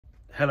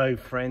Hello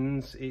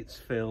friends, it's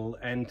Phil,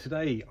 and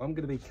today I'm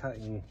going to be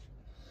cutting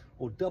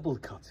or double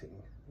cutting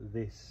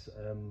this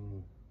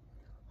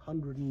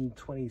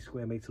 120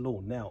 square meter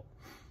lawn. Now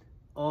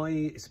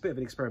it's a bit of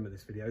an experiment,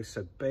 this video,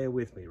 so bear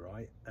with me,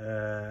 right?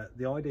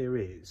 The idea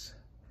is,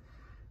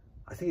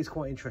 I think it's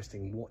quite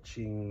interesting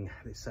watching,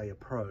 let's say, a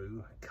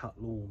pro cut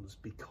lawns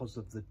because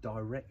of the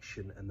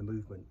direction and the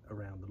movement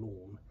around the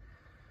lawn,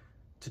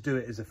 to do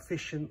it as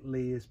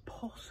efficiently as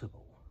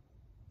possible.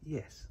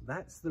 Yes,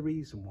 that's the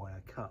reason why I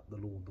cut the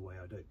lawn the way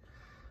I do.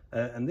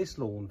 And this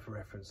lawn, for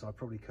reference, I've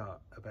probably cut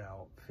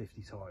about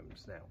 50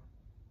 times now.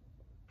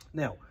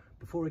 Now,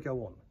 before I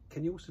go on,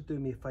 can you also do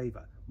me a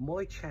favour?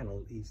 My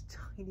channel is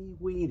tiny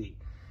weeny,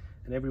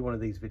 and every one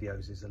of these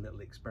videos is a little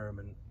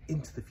experiment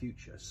into the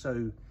future.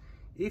 So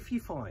if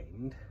you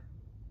find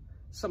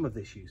some of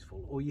this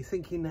useful, or you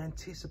think in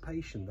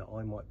anticipation that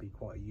I might be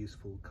quite a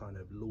useful kind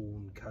of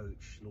lawn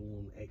coach,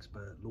 lawn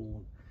expert,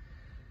 lawn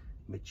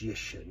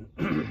magician,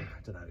 I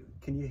don't know,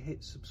 can you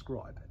hit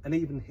subscribe and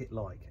even hit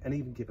like and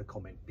even give a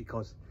comment?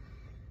 Because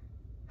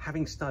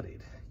having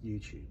studied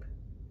YouTube,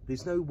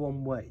 there's no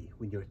one way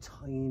when you're a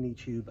tiny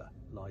tuber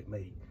like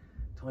me.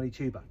 Tiny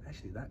tuber,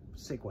 actually that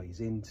segues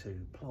into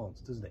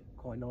plants, doesn't it,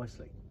 quite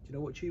nicely. Do you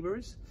know what tuber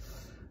is?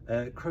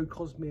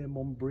 Crocosmia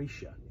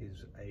mombretia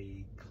is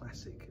a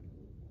classic.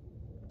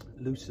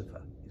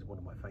 Lucifer is one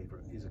of my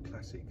favourite, is a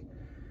classic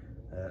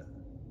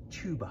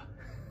tuber,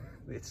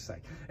 let's say.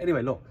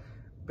 Anyway, look,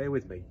 bear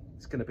with me,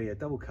 it's going to be a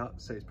double cut,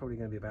 so it's probably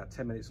going to be about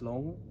 10 minutes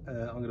long.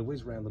 I'm going to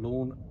whiz around the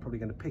lawn, probably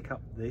going to pick up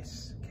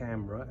this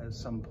camera at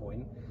some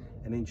point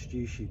and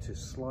introduce you to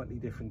slightly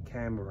different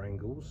camera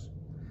angles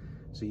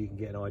so you can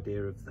get an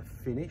idea of the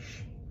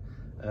finish.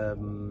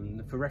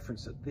 For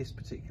reference, at this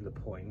particular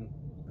point,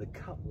 the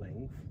cut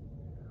length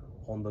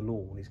on the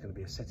lawn is going to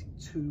be a setting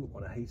 2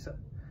 on a Hayter,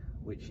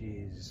 which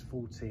is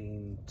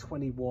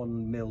 14-21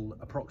 mil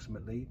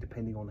approximately,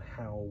 depending on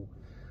how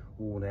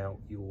worn out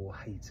your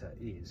Hayter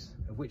is,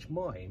 of which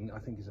mine I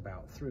think is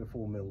about 3 or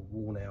 4 mil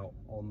worn out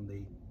on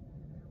the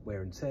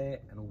wear and tear,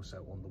 and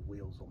also on the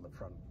wheels on the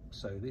front.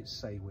 So let's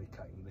say we're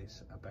cutting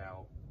this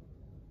about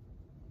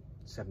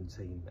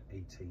 17-18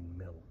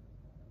 mil.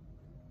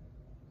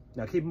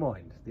 Now keep in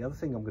mind, the other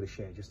thing I'm going to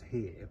share just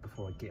here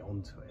before I get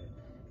onto it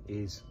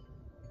is,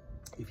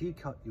 if you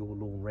cut your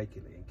lawn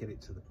regularly and get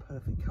it to the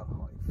perfect cut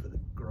height for the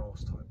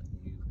grass type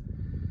that you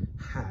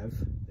have,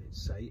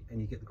 let's say,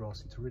 and you get the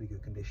grass into really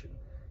good condition,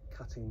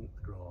 cutting the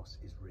grass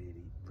is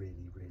really,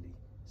 really, really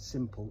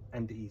simple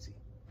and easy.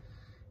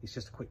 It's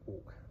just a quick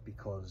walk,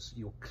 because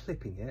you're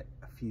clipping it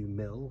a few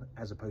mil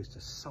as opposed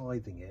to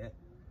scything it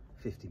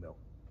 50 mil.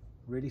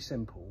 Really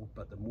simple,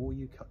 but the more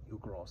you cut your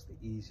grass, the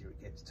easier it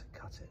gets to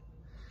cut it.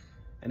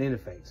 And in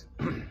effect,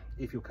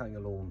 if you're cutting a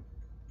lawn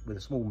with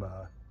a small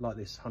mower like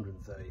this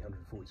 130,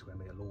 140 square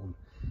meter lawn,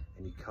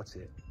 and you cut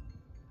it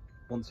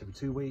once every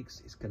 2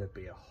 weeks, it's going to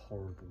be a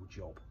horrible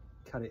job.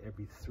 Cut it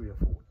every 3 or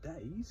 4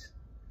 days,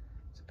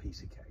 it's a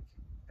piece of cake,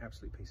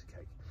 absolute piece of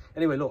cake.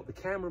 Anyway, look, the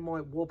camera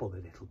might wobble a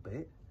little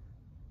bit.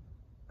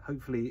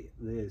 Hopefully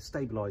the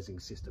stabilizing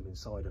system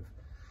inside of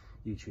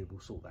YouTube will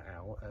sort that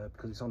out,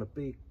 because it's on a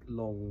big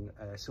long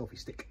selfie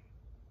stick,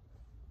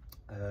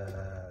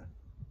 and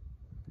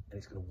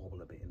it's going to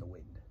wobble a bit in the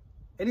wind.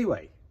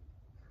 Anyway,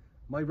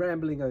 my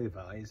rambling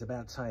over is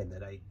about time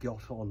that I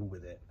got on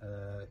with it.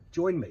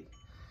 Join me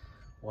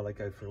while I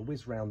go for a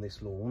whiz round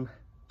this lawn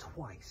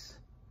twice,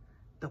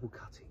 double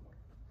cutting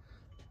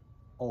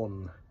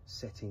on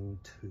setting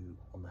 2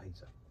 on the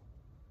Hayter.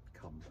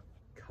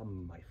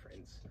 Come my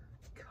friends,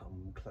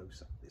 come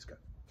closer, let's go.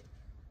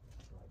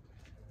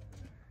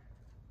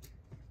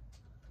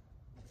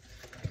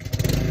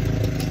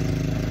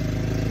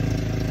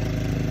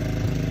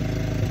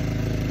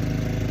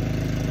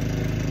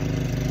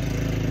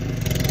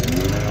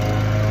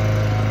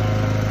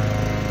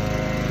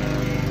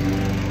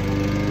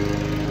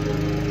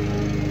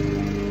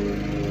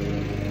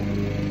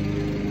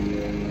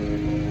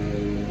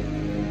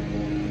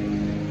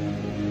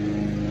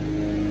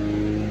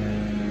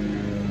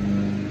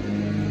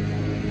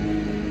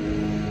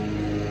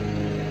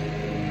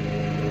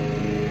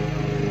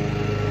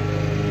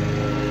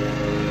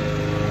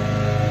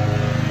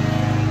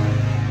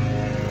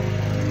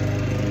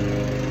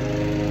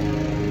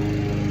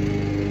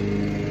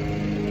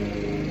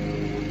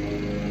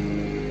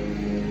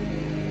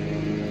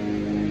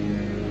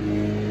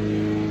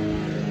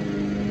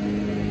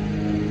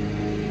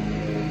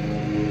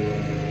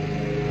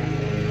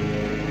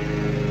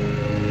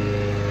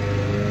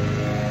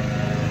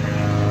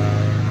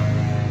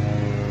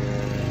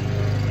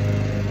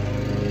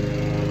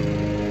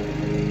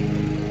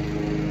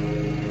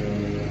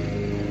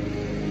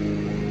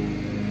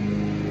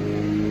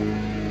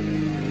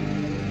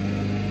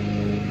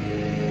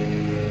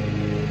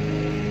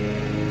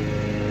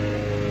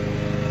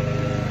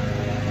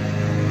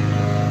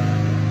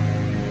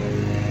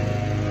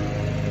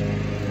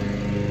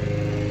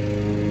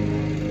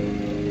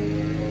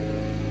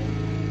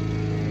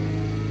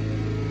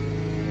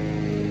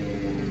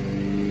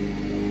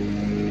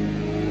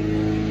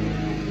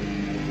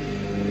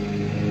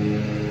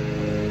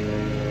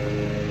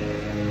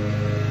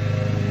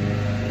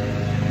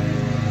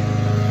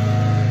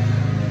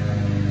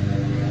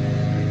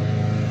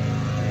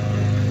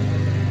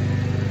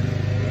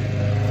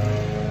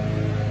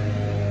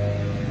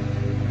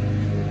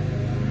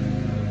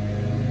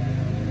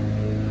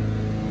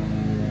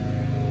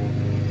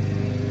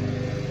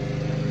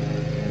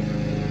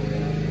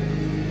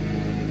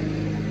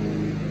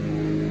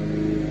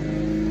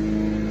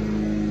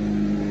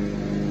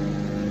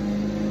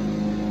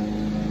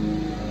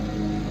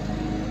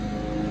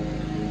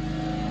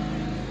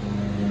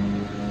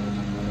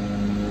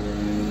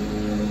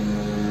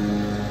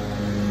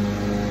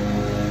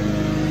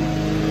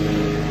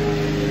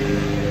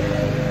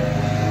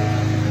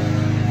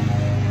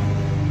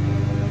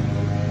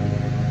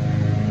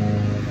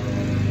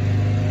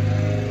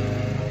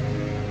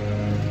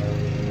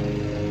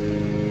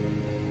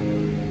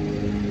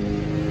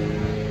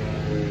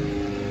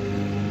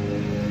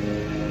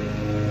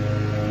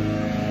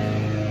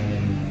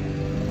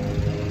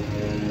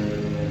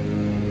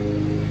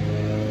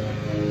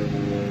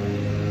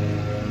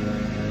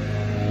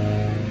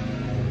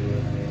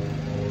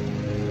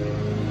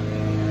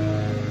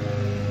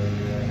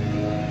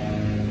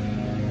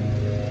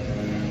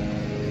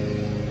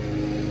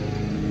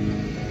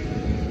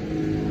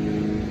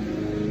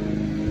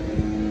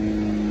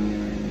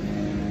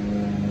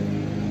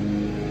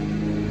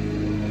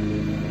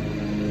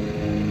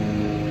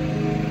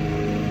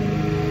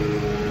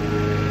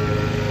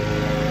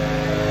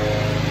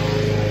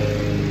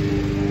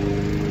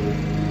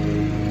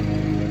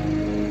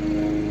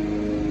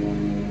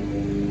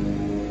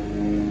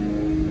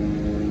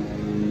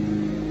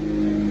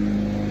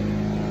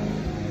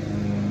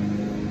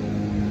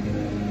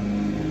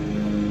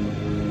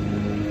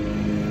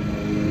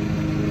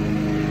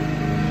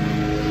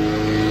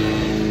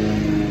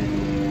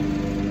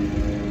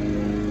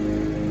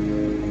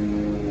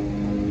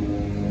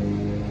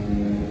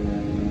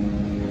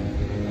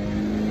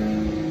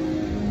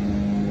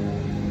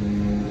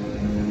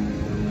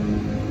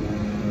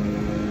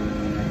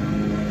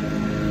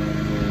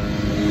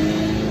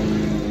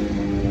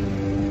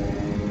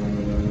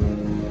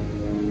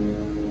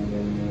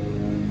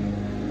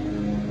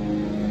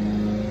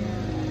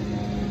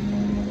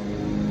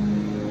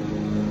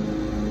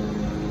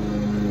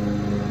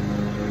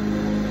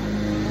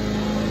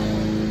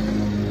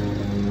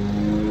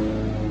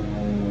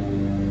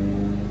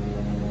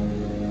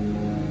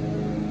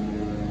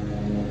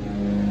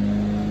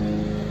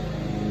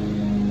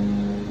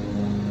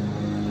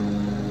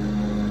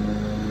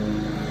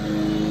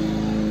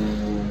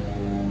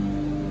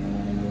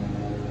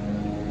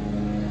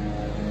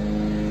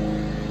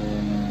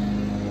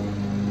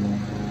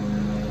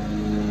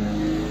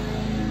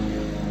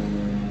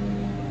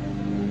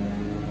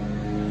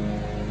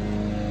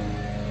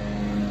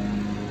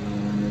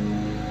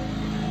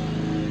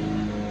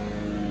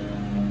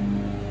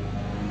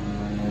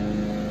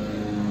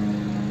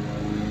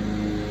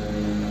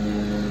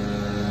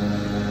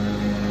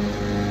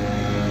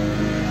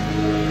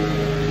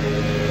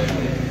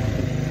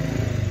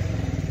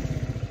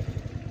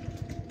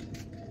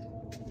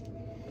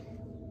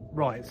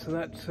 Right, so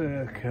that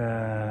took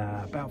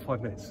about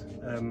 5 minutes.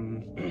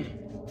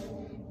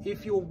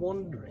 If you're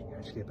wondering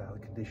actually about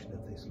the condition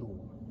of this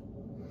lawn,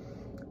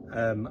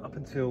 up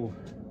until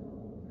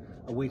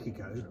a week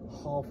ago,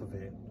 half of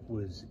it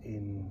was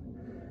in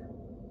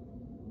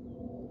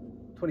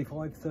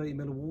 25-30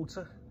 mil of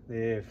water.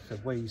 There, so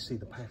where you see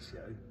the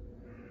patio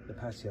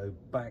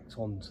backed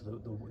onto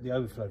the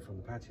overflow from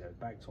the patio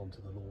backed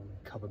onto the lawn,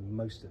 covered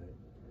most of it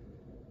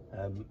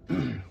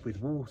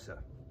with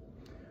water,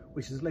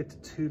 which has led to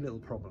two little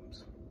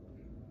problems.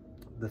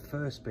 The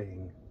first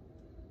being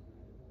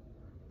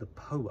the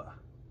poa,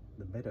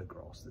 the meadow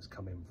grass that's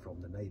come in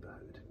from the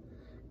neighbourhood,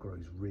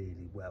 grows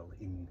really well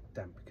in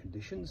damp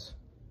conditions.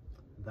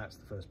 That's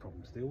the first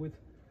problem to deal with.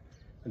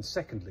 And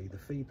secondly, the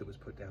feed that was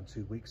put down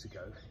 2 weeks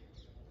ago,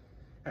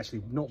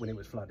 actually not when it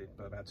was flooded,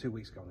 but about 2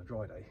 weeks ago on a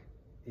dry day,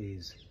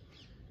 is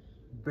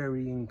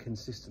very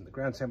inconsistent. The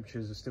ground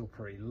temperatures are still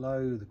pretty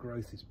low, the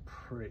growth is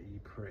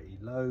pretty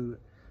low.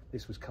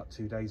 This was cut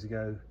 2 days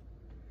ago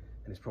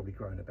and it's probably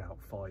grown about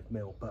 5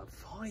 mil, but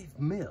 5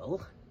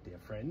 mil, dear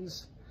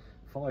friends,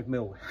 5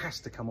 mil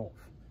has to come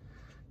off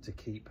to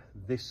keep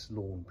this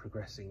lawn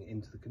progressing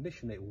into the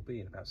condition it will be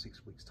in about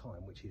 6 weeks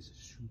time, which is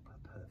super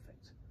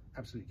perfect,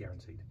 absolutely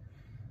guaranteed.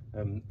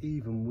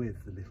 Even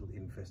with the little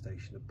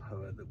infestation of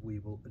poa that we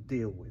will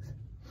deal with.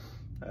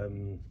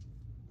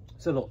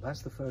 So look,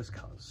 that's the first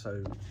cut.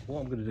 So what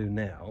I'm going to do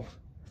now,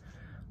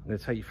 I'm going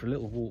to take you for a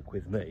little walk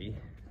with me.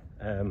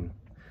 Shall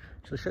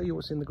I show you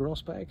what's in the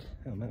grass bag?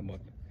 Oh man,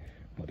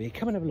 might be.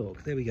 Come and have a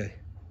look. There we go.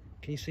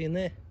 Can you see in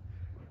there?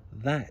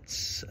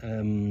 That's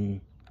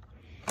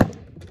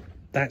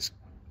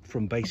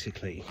from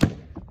basically,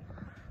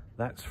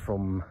 that's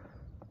from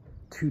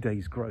 2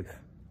 days growth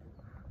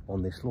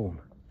on this lawn.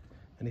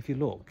 And if you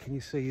look, can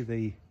you see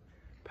the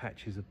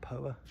patches of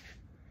poa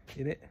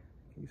in it?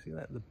 Can you see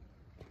that?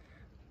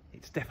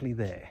 It's definitely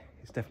there.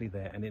 It's definitely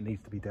there, and it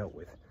needs to be dealt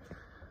with.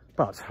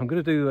 But I'm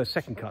going to do a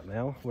second cut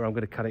now, where I'm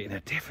going to cut it in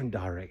a different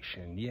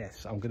direction.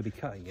 Yes, I'm going to be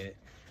cutting it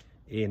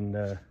in...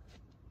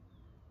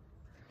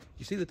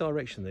 you see the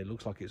direction there? It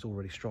looks like it's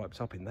already striped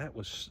up in. That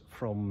was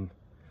from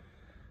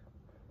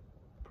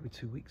probably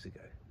 2 weeks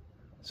ago.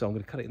 So I'm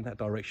going to cut it in that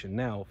direction.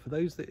 Now, for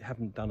those that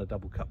haven't done a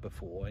double cut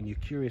before, and you're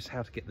curious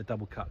how to get the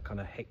double cut kind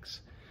of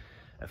hex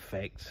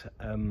effect,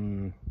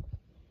 you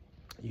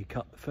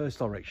cut the first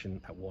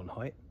direction at one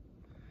height,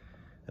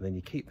 and then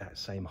you keep that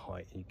same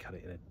height and you cut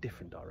it in a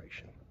different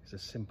direction. It's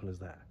as simple as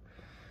that.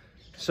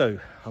 So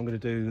I'm going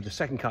to do the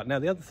second cut. Now,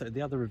 the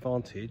other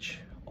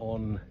advantage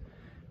on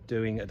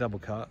doing a double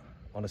cut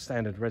on a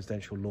standard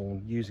residential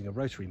lawn using a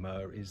rotary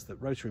mower is that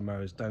rotary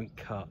mowers don't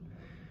cut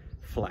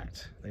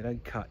flat. They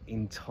don't cut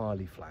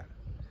entirely flat,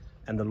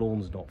 and the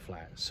lawn's not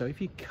flat. So if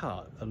you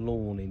cut a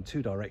lawn in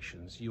two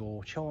directions,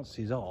 your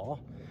chances are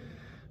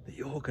that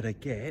you're going to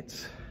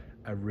get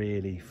a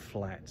really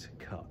flat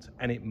cut,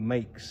 and it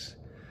makes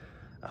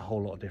a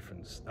whole lot of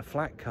difference. A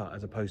flat cut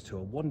as opposed to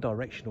a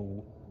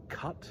one-directional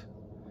cut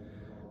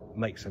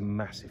makes a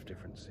massive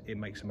difference. It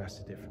makes a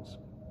massive difference.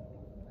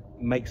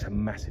 Makes a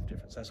massive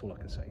difference. That's all I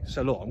can say.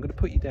 So look, I'm going to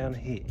put you down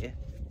here.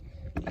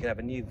 You can have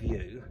a new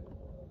view.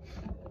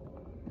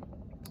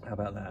 How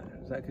about that?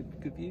 Is that a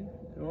good view?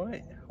 All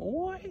right.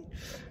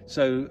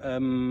 So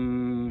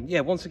yeah,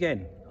 once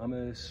again, I'm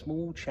a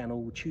small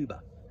channel tuber.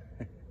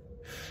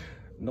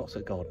 Not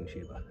a garden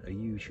tuber, a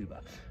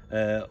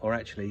YouTuber. Or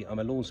actually, I'm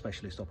a lawn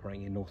specialist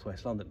operating in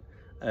northwest London.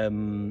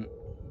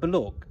 But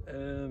look,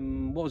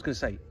 what I was going to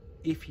say,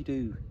 if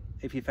you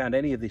found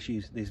any of this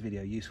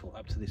video useful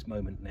up to this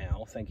moment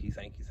now, thank you.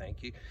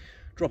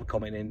 Drop a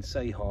comment in,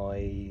 say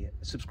hi,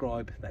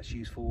 subscribe, that's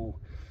useful,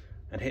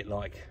 and hit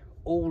like.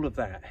 All of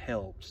that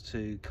helps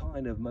to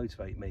kind of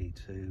motivate me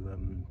to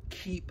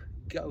keep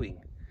going,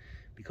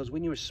 because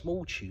when you're a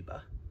small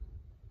tuber,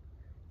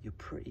 you're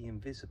pretty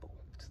invisible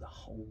to the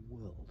whole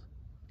world,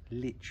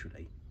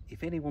 literally.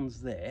 If anyone's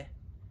there,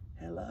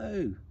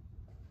 hello.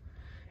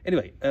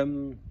 Anyway,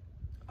 I'm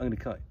going to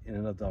cut in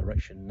another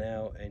direction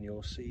now, and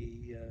you'll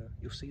see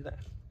that.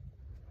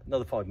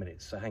 Another 5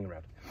 minutes, so hang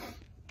around.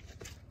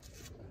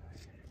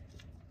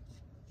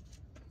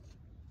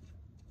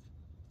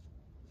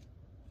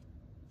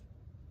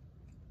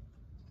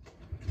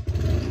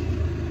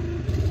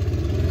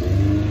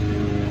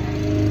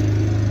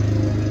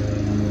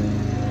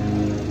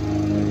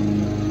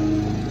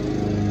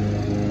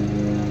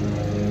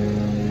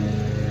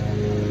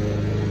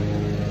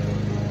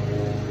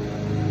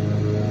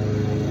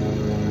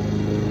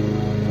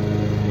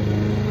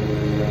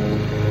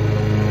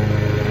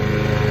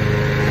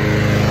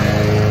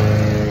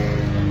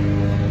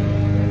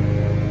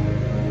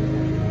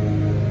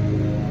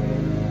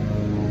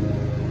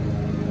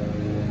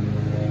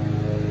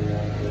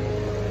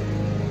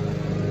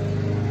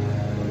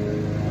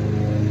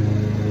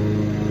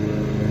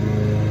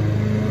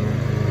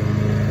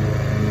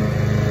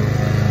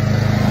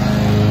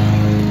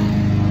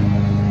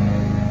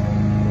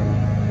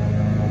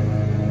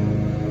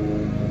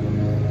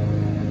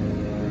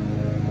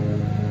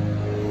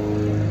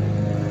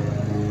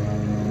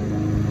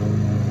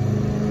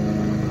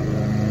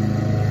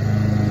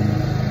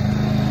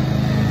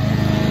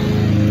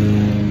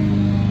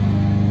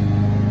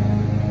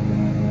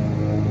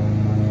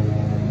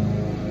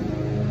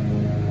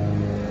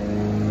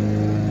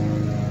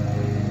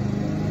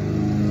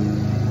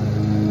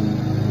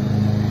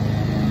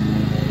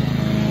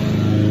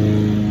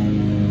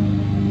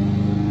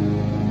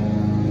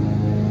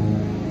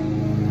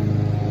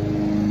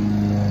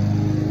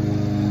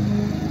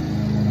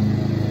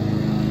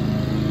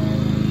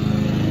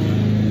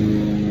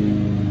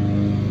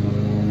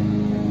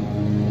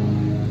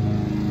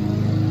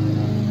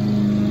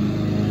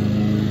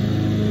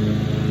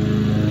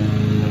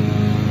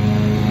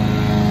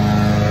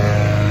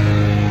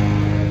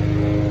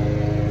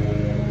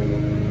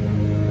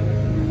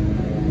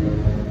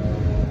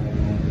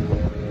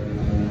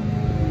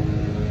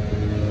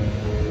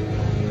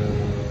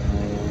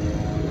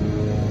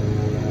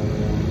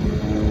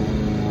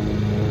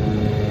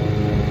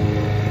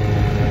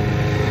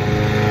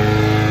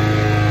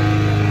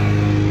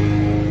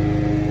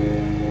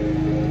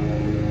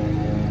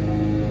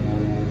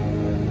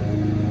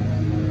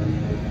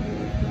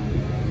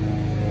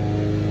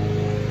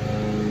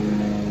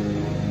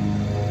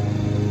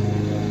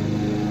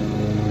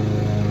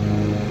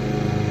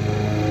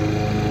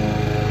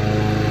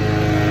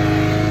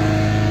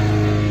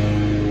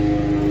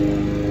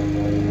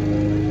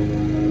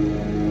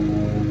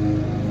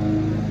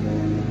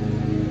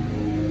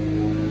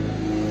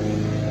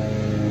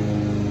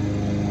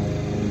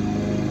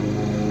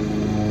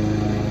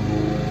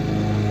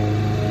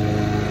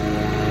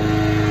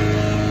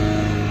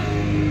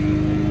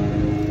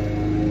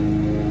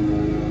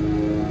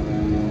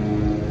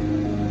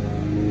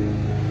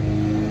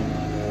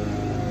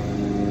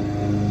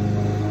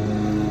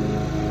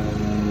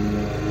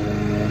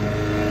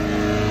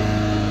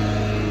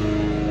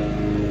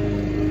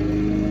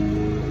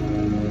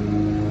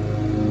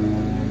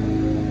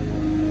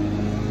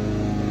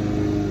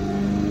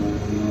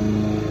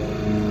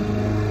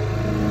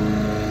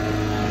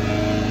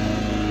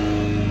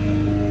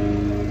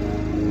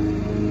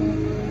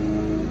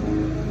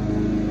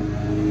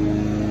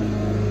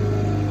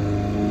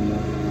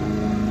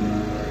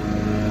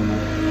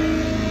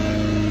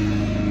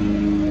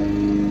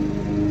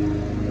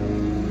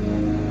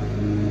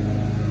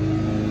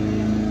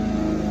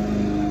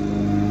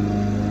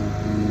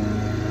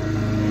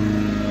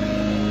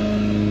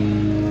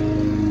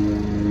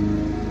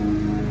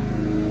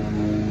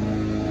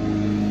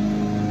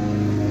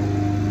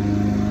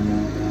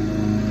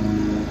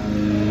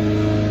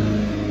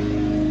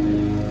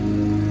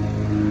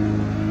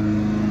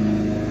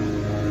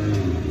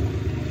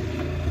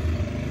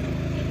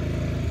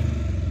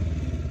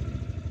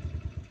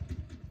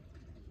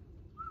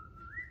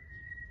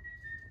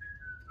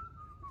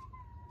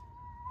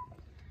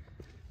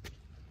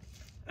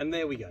 And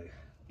there we go,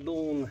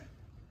 lawn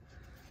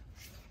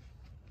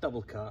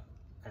double cut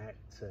at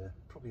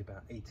probably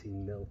about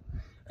 18 mil.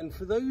 And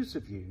for those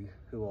of you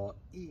who are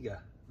eager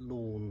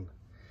lawn-eyed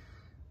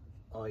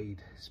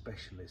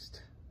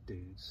specialist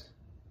dudes,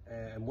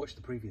 and watch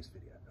the previous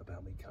video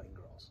about me cutting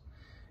grass,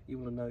 you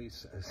will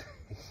notice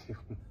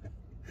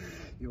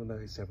you will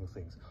notice several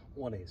things.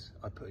 One is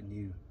I put a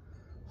new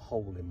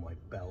hole in my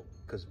belt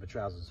because my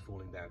trousers are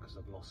falling down because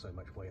I've lost so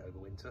much weight over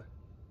winter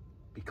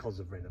because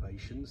of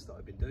renovations that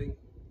I've been doing.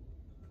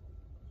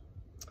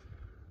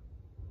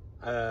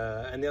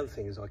 And the other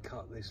thing is I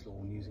cut this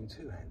lawn using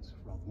 2 hands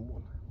rather than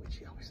 1,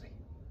 which obviously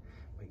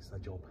makes the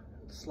job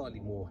slightly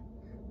more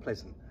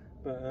pleasant.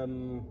 But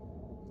and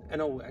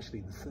oh, actually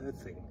the third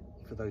thing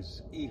for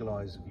those eagle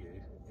eyes of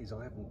you is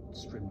I haven't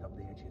trimmed up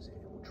the edges here,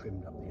 or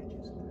trimmed up the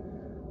edges.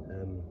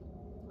 I'm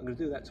going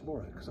to do that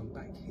tomorrow because I'm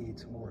back here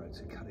tomorrow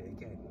to cut it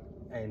again,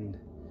 and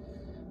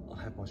I'll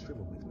have my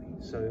strimmer with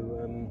me. So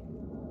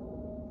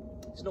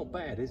it's not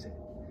bad, is it?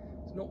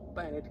 It's not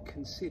bad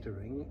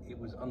considering it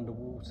was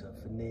underwater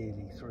for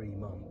nearly 3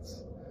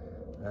 months.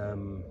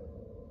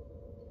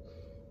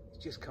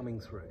 It's just coming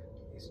through.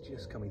 It's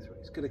just coming through.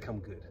 It's going to come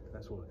good.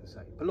 That's all I can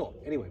say. But look,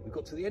 anyway, we've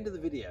got to the end of the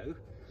video,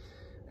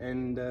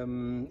 and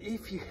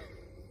if you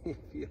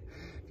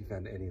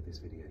found any of this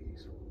video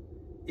useful,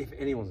 if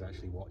anyone's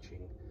actually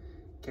watching,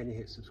 can you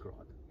hit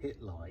subscribe,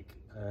 hit like,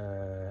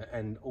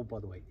 and oh, by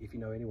the way, if you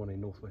know anyone in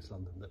northwest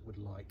London that would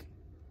like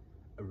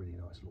a really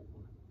nice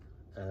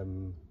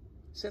lawn,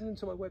 send them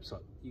to my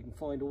website. You can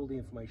find all the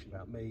information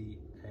about me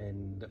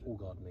and all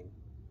gardening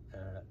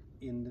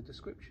in the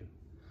description.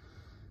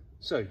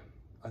 So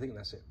I think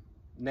that's it.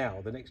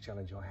 Now the next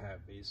challenge I have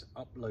is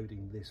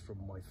uploading this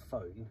from my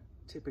phone.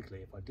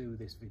 Typically if I do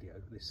this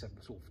video, this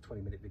sort of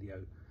 20-minute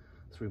video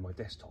through my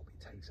desktop,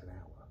 it takes an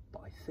hour,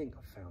 but I think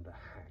I found a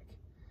hack.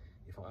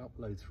 If I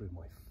upload through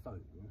my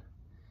phone,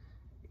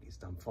 it gets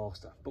done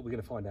faster, but we're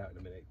going to find out in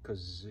a minute,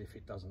 because if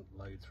it doesn't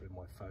load through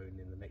my phone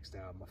in the next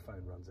hour, my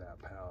phone runs out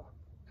of power.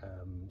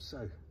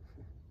 So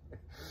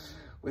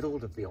with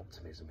all of the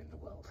optimism in the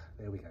world,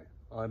 there we go.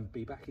 I'll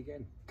be back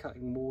again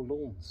cutting more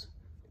lawns.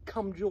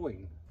 Come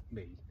join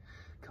me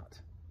cut.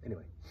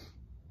 Anyway,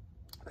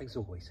 thanks as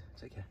always.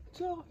 Take care.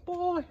 Ciao,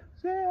 bye.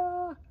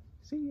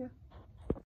 See ya.